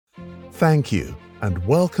Thank you, and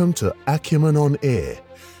welcome to Acumen on Air,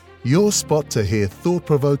 your spot to hear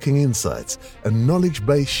thought-provoking insights and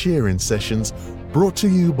knowledge-based sharing sessions brought to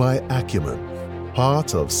you by Acumen,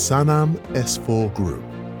 part of Sanam S4 Group.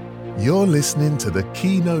 You're listening to the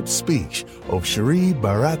keynote speech of Shri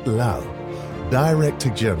Bharat Lal,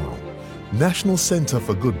 Director General, National Centre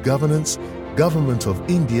for Good Governance, Government of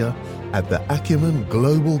India, at the Acumen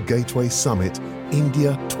Global Gateway Summit,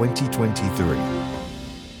 India 2023.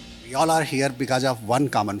 We all are here because of one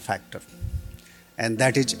common factor, and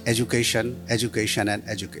that is education, education, and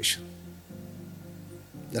education.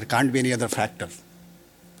 There can't be any other factor.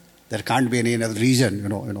 There can't be any other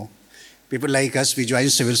reason, People like us, we join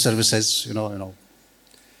civil services,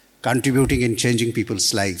 contributing in changing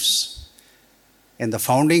people's lives. And the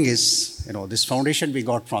founding is, this foundation we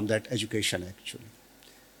got from that education actually.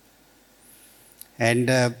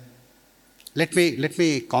 And let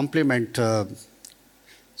me compliment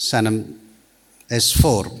Sanam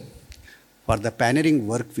S4 for the pioneering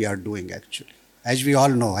work we are doing actually. As we all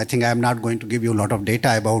know, I think I am not going to give you a lot of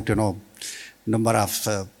data about, number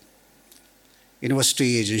of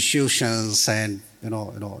universities, institutions, and,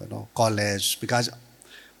 college, because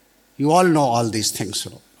you all know all these things,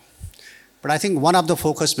 But I think one of the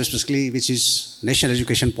focus specifically, which is national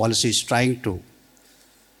education policy is trying to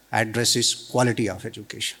address is quality of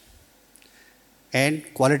education.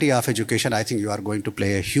 And quality of education, I think you are going to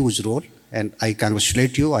play a huge role, and I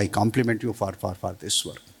congratulate you, I compliment you for this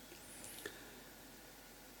work.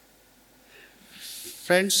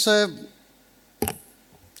 Friends,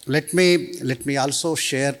 let me also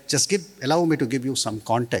share, allow me to give you some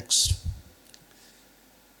context.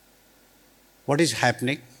 What is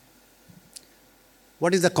happening?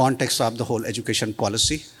 What is the context of the whole education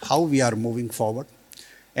policy? How we are moving forward?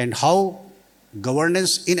 And how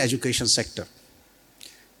governance in education sector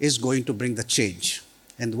is going to bring the change,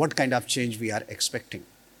 and what kind of change we are expecting.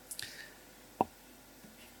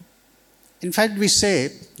 In fact, we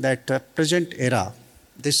say that present era,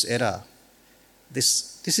 this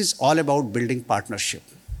is all about building partnership.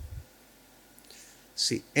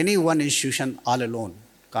 See, any one institution all alone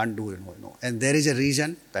can't do it, and there is a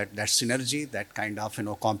reason that synergy, that kind of,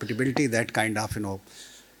 compatibility, that kind of,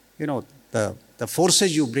 the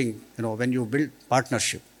forces you bring, when you build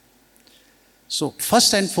partnership. So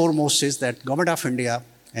first and foremost is that Government of India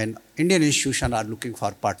and Indian institutions are looking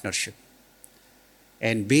for partnership.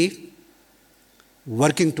 And B,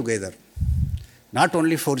 working together. Not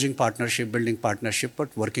only forging partnership, building partnership,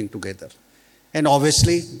 but working together. And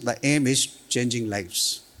obviously, the aim is changing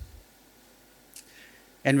lives.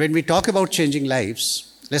 And when we talk about changing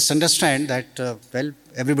lives, let's understand that,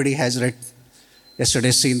 everybody has read,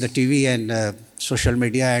 yesterday seen the TV and social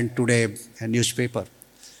media, and today a newspaper,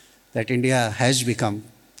 that India has become,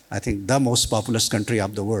 I think, the most populous country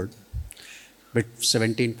of the world, with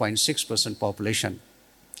 17.6% population,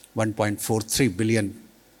 1.43 billion,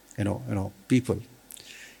 people,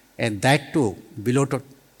 and that too below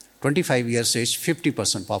 25 years age,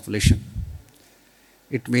 50% population.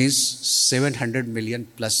 It means 700 million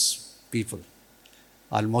plus people,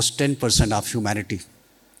 almost 10% of humanity.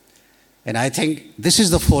 And I think this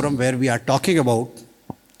is the forum where we are talking about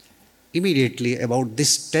immediately about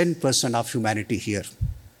this 10% of humanity here.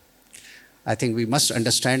 I think we must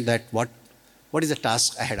understand that what is the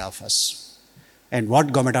task ahead of us, and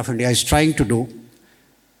what Government of India is trying to do,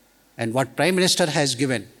 and what Prime Minister has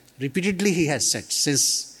given. Repeatedly he has said,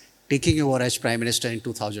 since taking over as Prime Minister in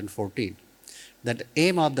 2014, that the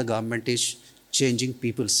aim of the government is changing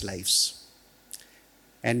people's lives.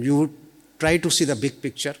 And you would try to see the big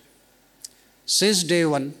picture. Since day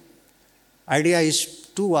one, idea is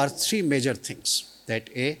 2 or 3 major things. That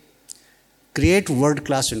A, create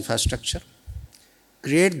world-class infrastructure,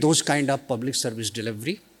 create those kind of public service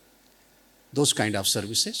delivery, those kind of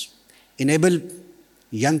services, enable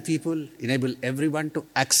young people, enable everyone to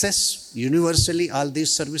access universally all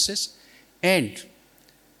these services, and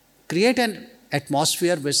create an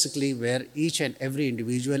atmosphere basically where each and every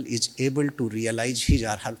individual is able to realize his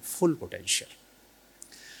or her full potential.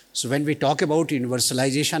 So when we talk about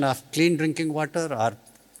universalization of clean drinking water, or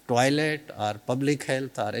toilet, or public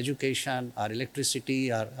health, or education, or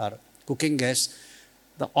electricity, or cooking gas,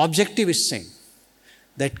 the objective is same,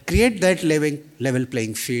 that create that level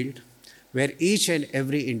playing field where each and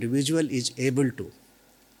every individual is able to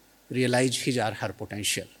realize his or her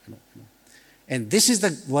potential. And this is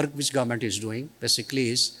the work which government is doing, basically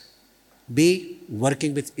is be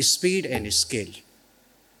working with speed and scale.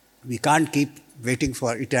 We can't keep waiting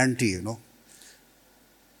for eternity,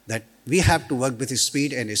 that we have to work with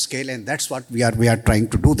speed and scale, and that's what we are trying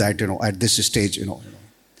to do that, at this stage,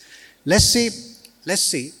 Let's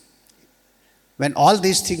see when all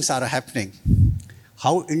these things are happening,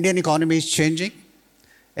 how Indian economy is changing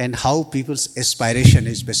and how people's aspiration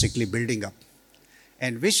is basically building up,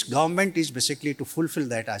 and which government is basically to fulfill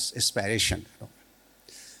that as aspiration.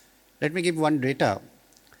 Let me give one data.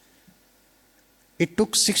 It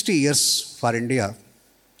took 60 years for India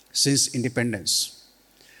since independence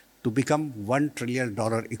to become $1 trillion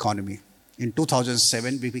economy. In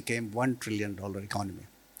 2007, we became $1 trillion economy.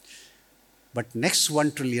 But next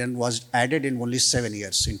 1 trillion was added in only 7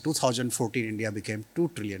 years. In 2014, India became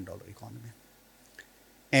 $2 trillion economy.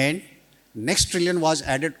 And next trillion was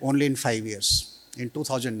added only in 5 years. In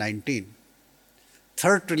 2019,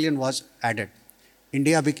 third trillion was added.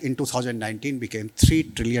 India in 2019 became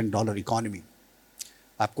 $3 trillion economy.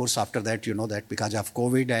 Of course, after that, you know that because of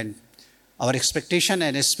COVID, and our expectation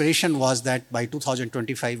and aspiration was that by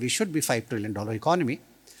 2025, we should be $5 trillion economy.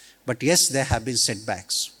 But yes, there have been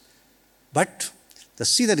setbacks. But to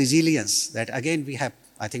see the resilience that again we have,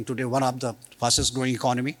 I think today one of the fastest growing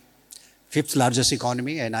economy, fifth largest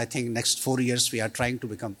economy, and I think next 4 years we are trying to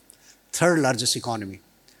become third largest economy.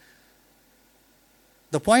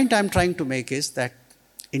 The point I'm trying to make is that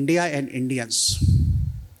India and Indians,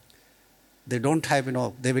 they don't have,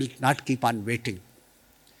 they will not keep on waiting.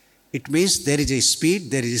 It means there is a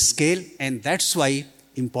speed, there is a scale, and that's why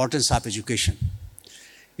importance of education.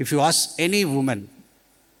 If you ask any woman,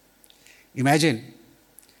 imagine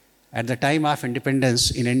at the time of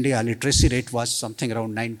independence in India, literacy rate was something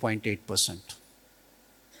around 9.8%.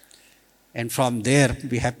 And from there,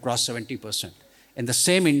 we have crossed 70%. And the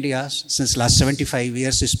same India, since last 75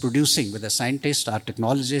 years, is producing with the scientists, our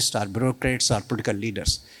technologists, our bureaucrats, our political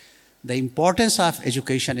leaders. The importance of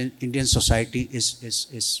education in Indian society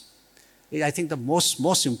is I think, the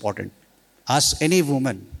most important. Ask any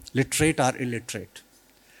woman, literate or illiterate.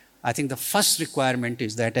 I think the first requirement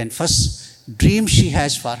is that, and first dream she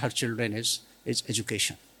has for her children is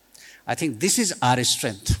education. I think this is our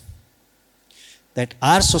strength. That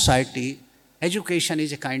our society, education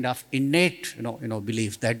is a kind of innate,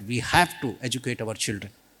 belief that we have to educate our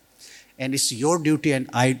children. And it's your duty and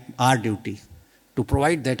our duty to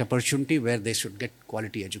provide that opportunity where they should get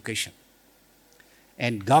quality education.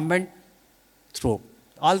 And government, through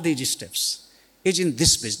all these steps, is in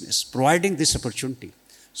this business, providing this opportunity.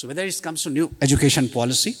 So whether it comes to new education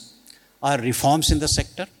policy or reforms in the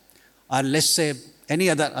sector, or let's say any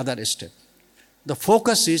other step, the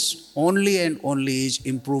focus is only and only is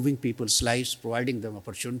improving people's lives, providing them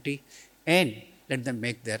opportunity, and let them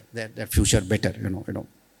make their future better.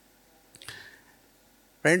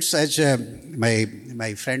 Friends, as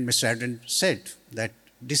my friend Mr. Adrian said, that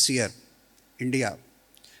this year India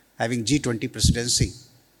having G20 presidency,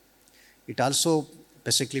 it also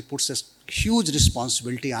basically puts a huge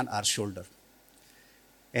responsibility on our shoulder.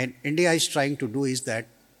 And India is trying to do is that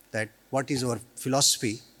what is our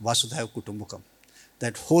philosophy, Vasudhaiva Kutumbakam,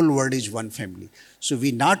 that whole world is one family. So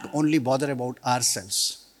we not only bother about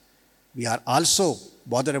ourselves, we are also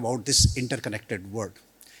bother about this interconnected world.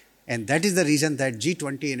 And that is the reason that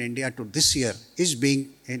G20 in India to this year is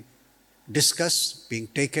being discussed, being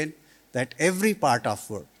taken, that every part of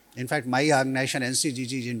world. In fact, my organization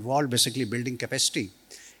NCGG is involved basically building capacity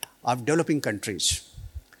of developing countries,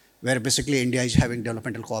 where basically India is having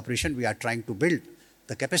developmental cooperation. We are trying to build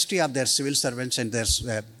the capacity of their civil servants and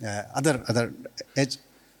their other edge,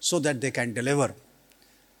 so that they can deliver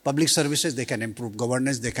public services, they can improve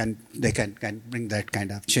governance, they can bring that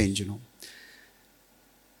kind of change.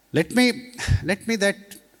 Let me that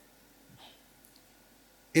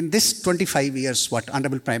in this 25 years, what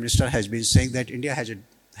Honorable Prime Minister has been saying, that India has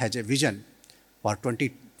a vision for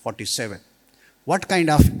 2047. What kind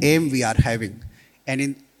of aim we are having, and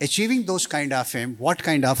in achieving those kind of aim, what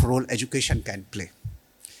kind of role education can play.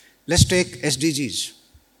 Let's take SDGs,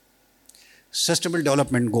 Sustainable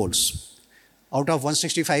Development Goals. Out of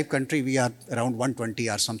 165 countries, we are around 120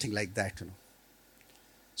 or something like that.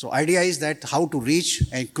 So idea is that how to reach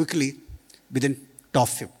and quickly within top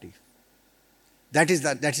 50. That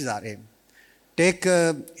is our aim. Take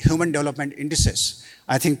human development indices.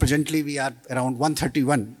 I think presently we are around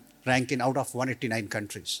 131 ranking out of 189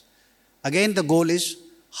 countries. Again, the goal is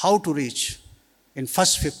how to reach in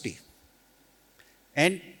first 50.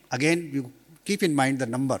 And again, you keep in mind the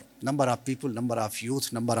number of people, number of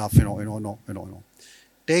youth, number of,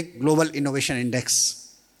 Take Global Innovation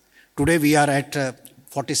Index. Today we are at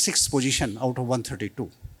 46th position out of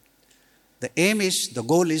 132. The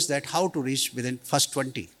goal is that how to reach within first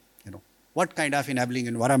 20. What kind of enabling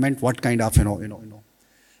environment, what kind of,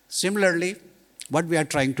 Similarly, what we are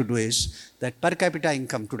trying to do is that per capita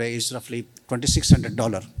income today is roughly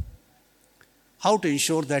 $2,600. How to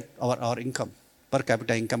ensure that our income, per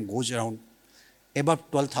capita income goes around above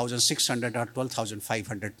 12,600 or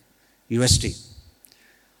 12,500 USD.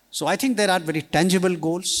 So I think there are very tangible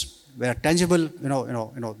goals, where tangible,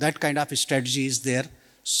 that kind of strategy is there,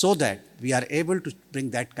 so that we are able to bring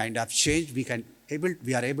that kind of change. We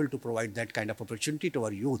are able to provide that kind of opportunity to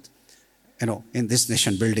our youth, in this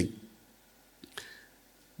nation building.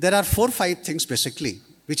 There are 4-5 things basically,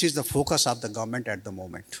 which is the focus of the government at the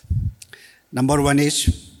moment. Number one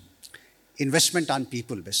is investment on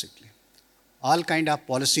people, basically. All kind of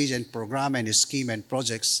policies and program and scheme and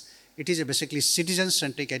projects, it is a basically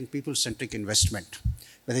citizen-centric and people-centric investment.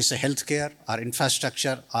 Whether it's a healthcare or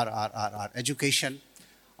infrastructure or education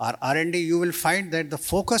or R&D, you will find that the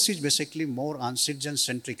focus is basically more on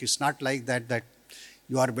citizen-centric. It's not like that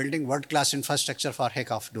you are building world-class infrastructure for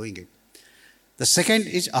heck of doing it. The second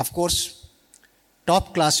is, of course,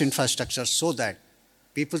 top-class infrastructure so that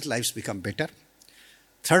people's lives become better.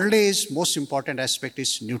 Thirdly is, most important aspect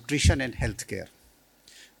is nutrition and healthcare.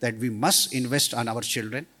 That we must invest on our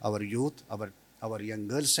children, our youth, our young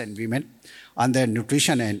girls and women, on their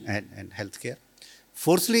nutrition and healthcare.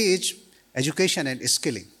 Fourthly is education and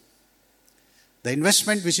skilling. The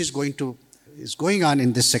investment which is going on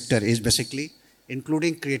in this sector is basically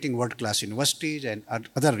including creating world-class universities and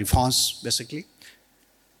other reforms, basically.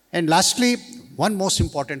 And lastly, one most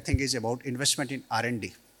important thing is about investment in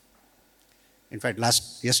R&D. In fact,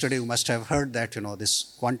 yesterday you must have heard that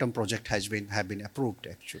this quantum project have been approved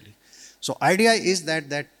actually. So idea is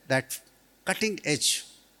that cutting edge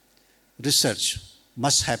research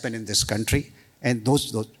must happen in this country, and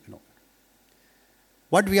those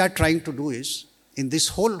what we are trying to do is, in this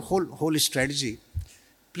whole strategy,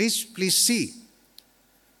 please see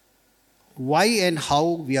why and how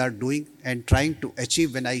we are doing and trying to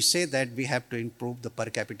achieve. When I say that we have to improve the per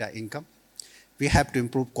capita income, we have to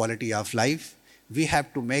improve quality of life, we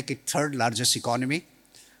have to make it third largest economy,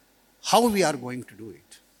 how we are going to do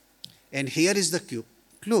it. And here is the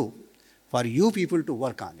clue for you people to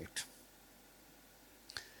work on it.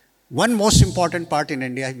 One most important part in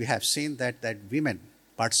India, we have seen that women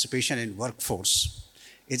participation in workforce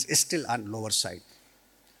is still on lower side.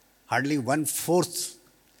 Hardly 1/4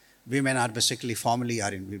 women are basically formally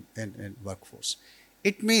are in workforce.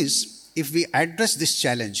 It means if we address this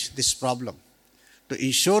challenge, this problem, to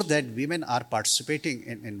ensure that women are participating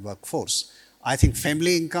in workforce, I think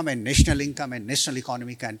family income and national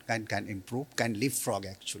economy can improve, can leapfrog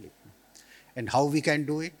actually. And how we can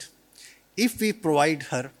do it? If we provide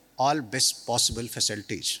her all best possible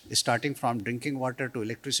facilities, starting from drinking water to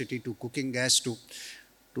electricity to cooking gas to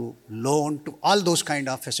loan to all those kind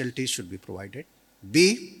of facilities should be provided.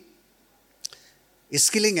 B,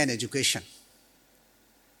 skilling and education.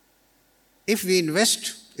 If we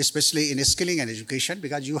invest especially in skilling and education,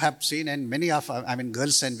 because you have seen, and many of,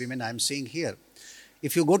 girls and women I'm seeing here,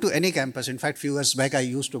 if you go to any campus, in fact, few years back, I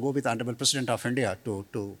used to go with Honorable President of India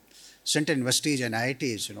to Central Universities and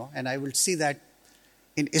IITs, and I will see that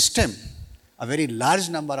in STEM, a very large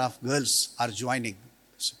number of girls are joining.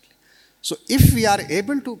 So if we are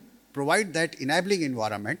able to provide that enabling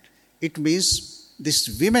environment, it means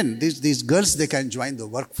these women, these girls, they can join the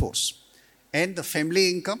workforce. And the family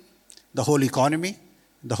income, the whole economy,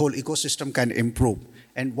 the whole ecosystem can improve.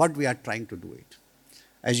 And what we are trying to do it.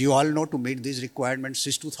 As you all know, to meet these requirements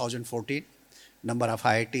since 2014, number of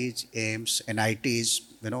IITs, AIMS, NITs,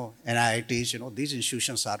 NIITs, these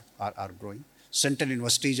institutions are growing. Central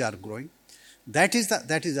universities are growing. That is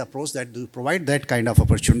the approach that will provide that kind of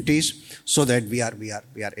opportunities so that we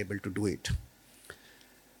are able to do it.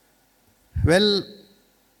 Well,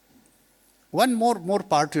 one more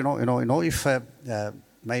part, if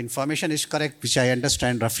my information is correct, which I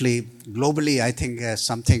understand roughly globally, I think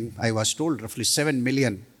something I was told roughly 7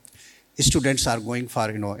 million students are going for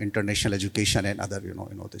international education and other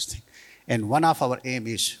this thing. And one of our aim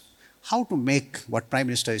is how to make what Prime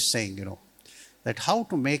Minister is saying, that how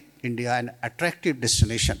to make India an attractive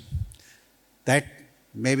destination that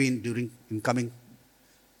maybe in coming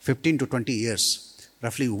 15 to 20 years,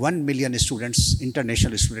 roughly 1 million students,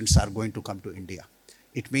 international students are going to come to India.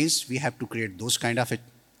 It means we have to create those kind of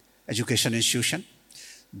education institution,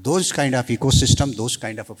 those kind of ecosystem, those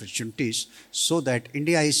kind of opportunities, so that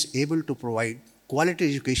India is able to provide quality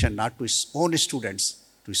education not to its own students,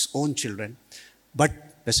 to its own children,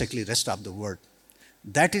 but basically rest of the world.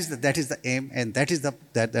 That is the aim, and that is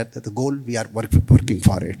the goal we are working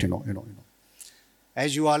for it.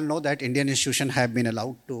 As you all know, that Indian institutions have been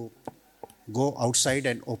allowed to go outside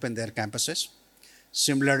and open their campuses.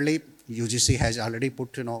 Similarly, UGC has already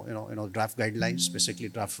put draft guidelines, basically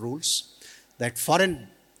draft rules, that foreign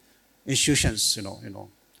institutions,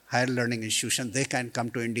 higher learning institutions, they can come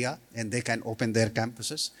to India and they can open their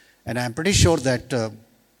campuses. And I'm pretty sure that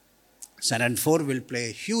San and 4 will play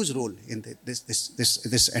a huge role in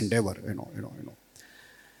this endeavor.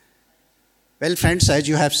 Well, friends, as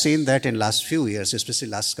you have seen that in last few years, especially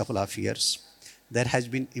last couple of years, there has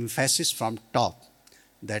been emphasis from top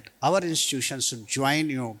that our institutions should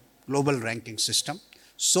join, global ranking system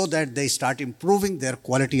so that they start improving their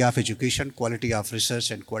quality of education, quality of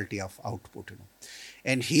research, and quality of output.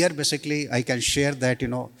 And here, basically, I can share that,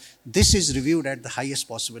 this is reviewed at the highest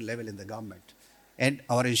possible level in the government. And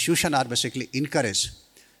our institutions are basically encouraged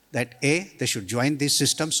that A, they should join this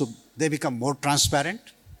system so they become more transparent.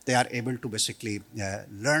 They are able to basically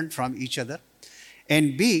learn from each other.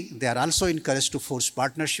 And B, they are also encouraged to force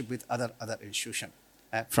partnership with other institutions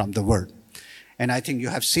from the world. And I think you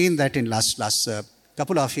have seen that in last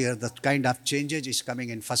couple of years, the kind of changes is coming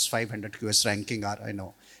in first 500 QS ranking or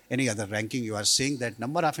any other ranking. You are seeing that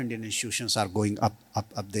number of Indian institutions are going up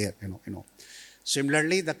there.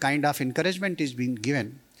 Similarly, the kind of encouragement is being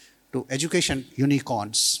given to education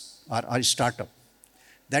unicorns or startup.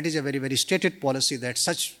 That is a very, very stated policy that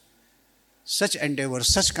such endeavors,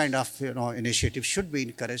 such kind of initiative should be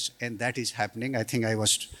encouraged, and that is happening. I think I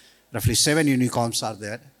was roughly 7 unicorns are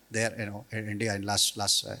there in India in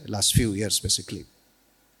last few years, basically.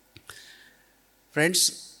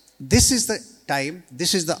 Friends, this is the time,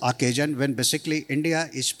 this is the occasion when basically India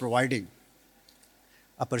is providing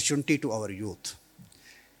opportunity to our youth.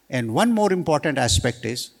 And one more important aspect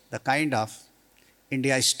is the kind of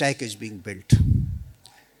India stack is being built.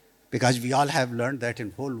 Because we all have learned that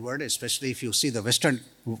in whole world, especially if you see the Western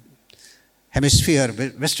hemisphere,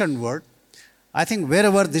 Western world, I think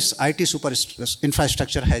wherever this IT super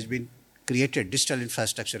infrastructure has been created, digital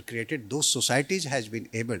infrastructure created, those societies has been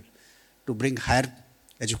able to bring higher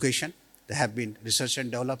education. There have been research and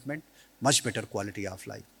development, much better quality of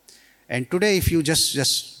life. And today, if you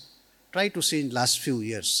just try to see in last few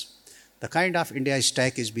years, the kind of India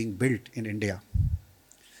stack is being built in India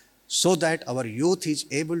so that our youth is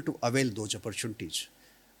able to avail those opportunities,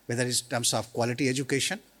 whether it's in terms of quality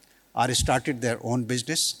education or started their own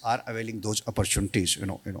business or availing those opportunities,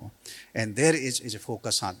 And there is a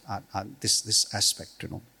focus on this aspect,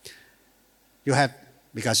 You have,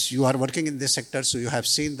 because you are working in this sector, so you have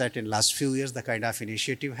seen that in last few years, the kind of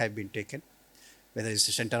initiative have been taken, whether it's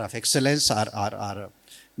the Center of Excellence or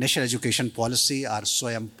National Education Policy or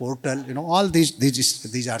SWAYAM portal, all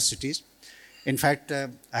these are cities. In fact,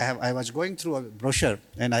 I was going through a brochure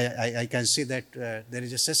and I can see that there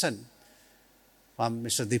is a session from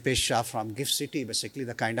Mr. Dipesh Shah from GIFT City. Basically,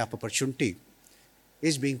 the kind of opportunity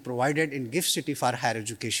is being provided in GIFT City for higher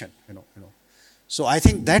education. So I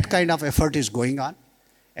think that kind of effort is going on,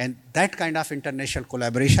 and that kind of international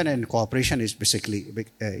collaboration and cooperation is basically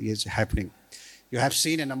is happening. You have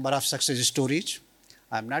seen a number of success stories.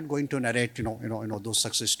 I'm not going to narrate those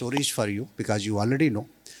success stories for you because you already know.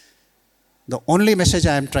 The only message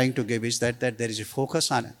I am trying to give is that there is a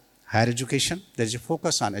focus on higher education, there is a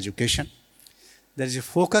focus on education, there is a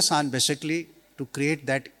focus on basically to create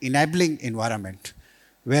that enabling environment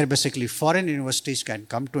where basically foreign universities can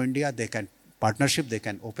come to India, they can partnership, they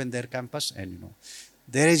can open their campus, and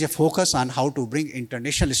there is a focus on how to bring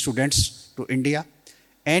international students to India,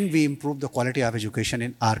 and we improve the quality of education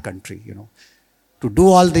in our country. To do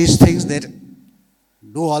all these things, there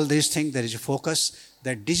is a focus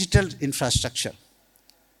that digital infrastructure,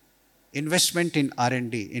 investment in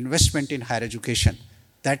R&D, investment in higher education,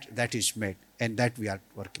 that is made, and that we are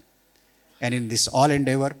working. And in this all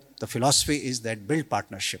endeavor, the philosophy is that build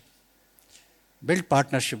partnership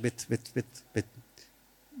with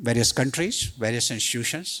various countries, various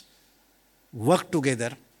institutions, work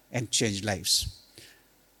together and change lives.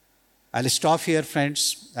 I'll stop here,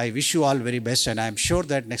 friends. I wish you all very best, and I'm sure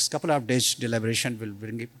that next couple of days deliberation will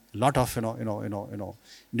bring a lot of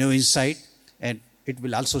new insight, and it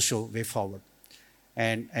will also show way forward.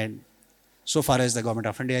 And so far as the Government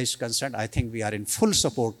of India is concerned, I think we are in full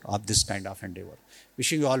support of this kind of endeavor.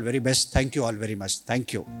 Wishing you all very best. Thank you all very much.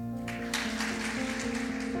 Thank you.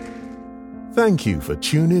 Thank you for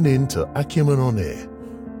tuning in to Acumen on Air.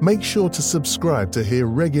 Make sure to subscribe to hear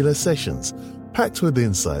regular sessions packed with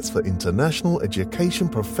insights for international education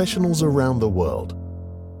professionals around the world.